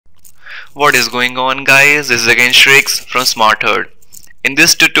What is going on, guys? This is again Shrek from Smartherd. In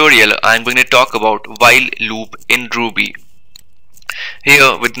this tutorial I am going to talk about while loop in Ruby.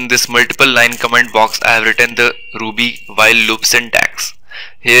 Here within this multiple line comment box I have written the Ruby while loop syntax.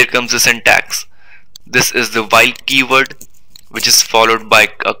 Here comes the syntax. This is the while keyword, which is followed by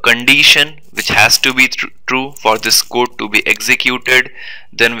a condition which has to be true for this code to be executed.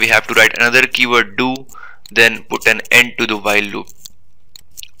 Then we have to write another keyword do, then put an end to the while loop.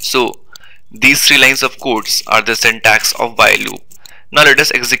 So these three lines of codes are the syntax of while loop. Now let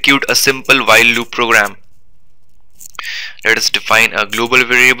us execute a simple while loop program. Let us define a global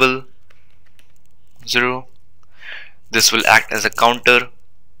variable 0. This will act as a counter.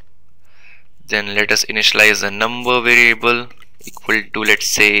 Then let us initialize a number variable equal to, let's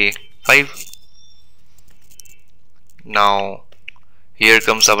say, 5. Now here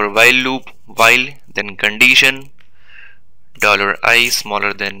comes our while loop, while, then condition $i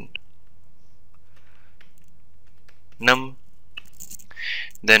smaller than num,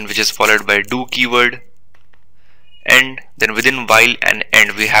 then which is followed by do keyword, and then within while and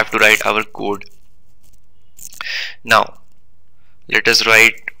end we have to write our code. Now let us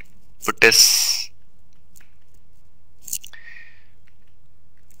write puts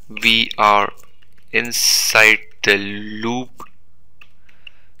we are inside the loop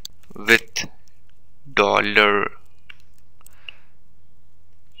with dollar.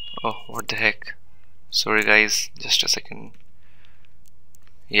 Oh, what the heck, sorry guys, just a second.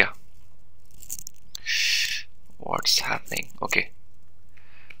 Yeah, what's happening? Okay,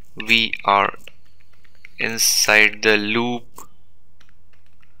 we are inside the loop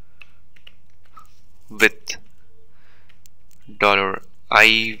with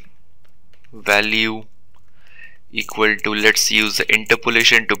 $i value equal to, let's use the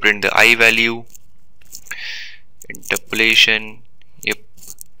interpolation to print the I value. Interpolation, yep,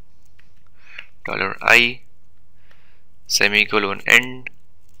 $i semicolon end.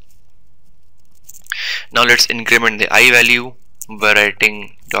 Now let's increment the I value by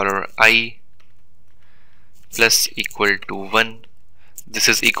writing $i plus equal to 1.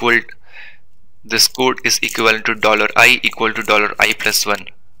 This code is equivalent to $i equal to $i plus 1.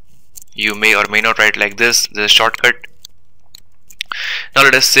 You may or may not write like this. This is a shortcut. Now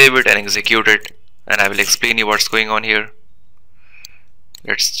let us save it and execute it, and I will explain you what's going on here.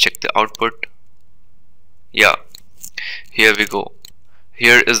 Let's check the output. Yeah, here we go.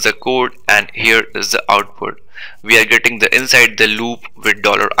 Here is the code and here is the output. We are getting the inside the loop with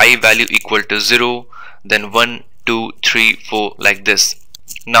 $i value equal to 0, then 1, 2, 3, 4 like this.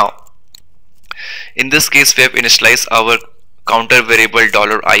 Now in this case we have initialized our counter variable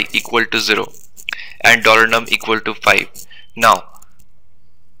 $i equal to 0 and $num equal to 5. Now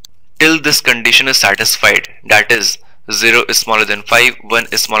till this condition is satisfied, that is 0 is smaller than 5, 1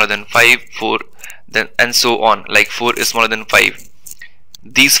 is smaller than 5, 4, then and so on, like 4 is smaller than 5.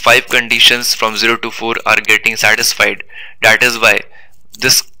 These 5 conditions from 0 to 4 are getting satisfied. That is why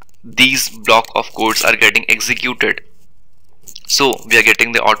these block of codes are getting executed. So we are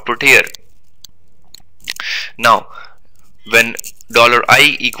getting the output here. Now when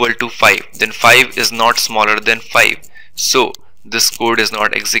 $i equal to 5, then 5 is not smaller than 5. So this code is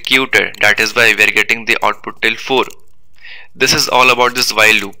not executed. That is why we are getting the output till 4. This is all about this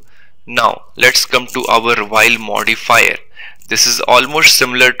while loop. Now let's come to our while modifier. This is almost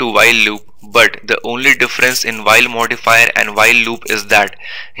similar to while loop, but the only difference in while modifier and while loop is that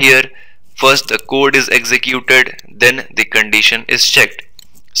here first the code is executed, then the condition is checked.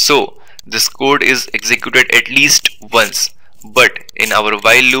 So this code is executed at least once, but in our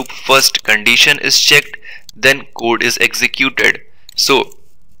while loop first condition is checked, then code is executed. So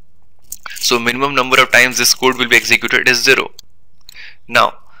minimum number of times this code will be executed is 0.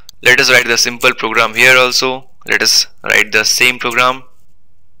 Now let us write the simple program here also. Let us write the same program.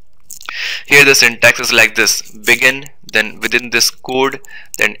 Here the syntax is like this: begin, then within this code,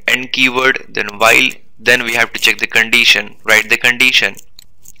 then end keyword, then while, then we have to check the condition, write the condition.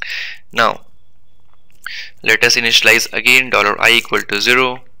 Now let us initialize again $i equal to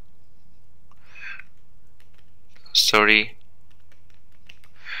 0, sorry,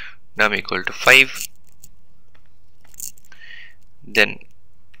 num equal to 5, then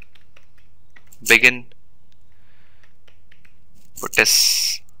begin, put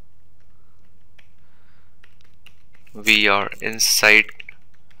s we are inside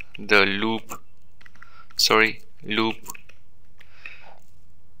the loop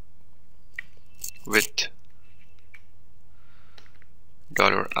with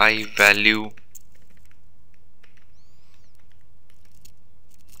 $i value.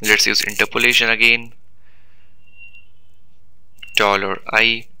 Let's use interpolation again.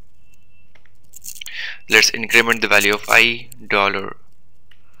 $i Let's increment the value of I,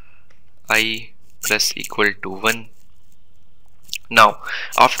 $I plus equal to 1. Now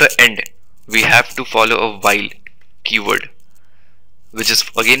after end we have to follow a while keyword, which is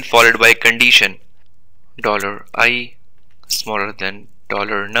again followed by condition $I smaller than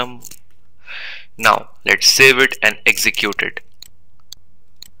 $num. Now let's save it and execute it.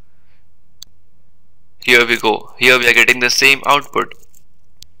 Here we go. Here we are getting the same output.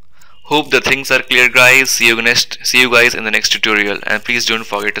 Hope the things are clear, guys. See you guys in the next tutorial, and please don't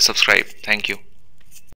forget to subscribe. Thank you.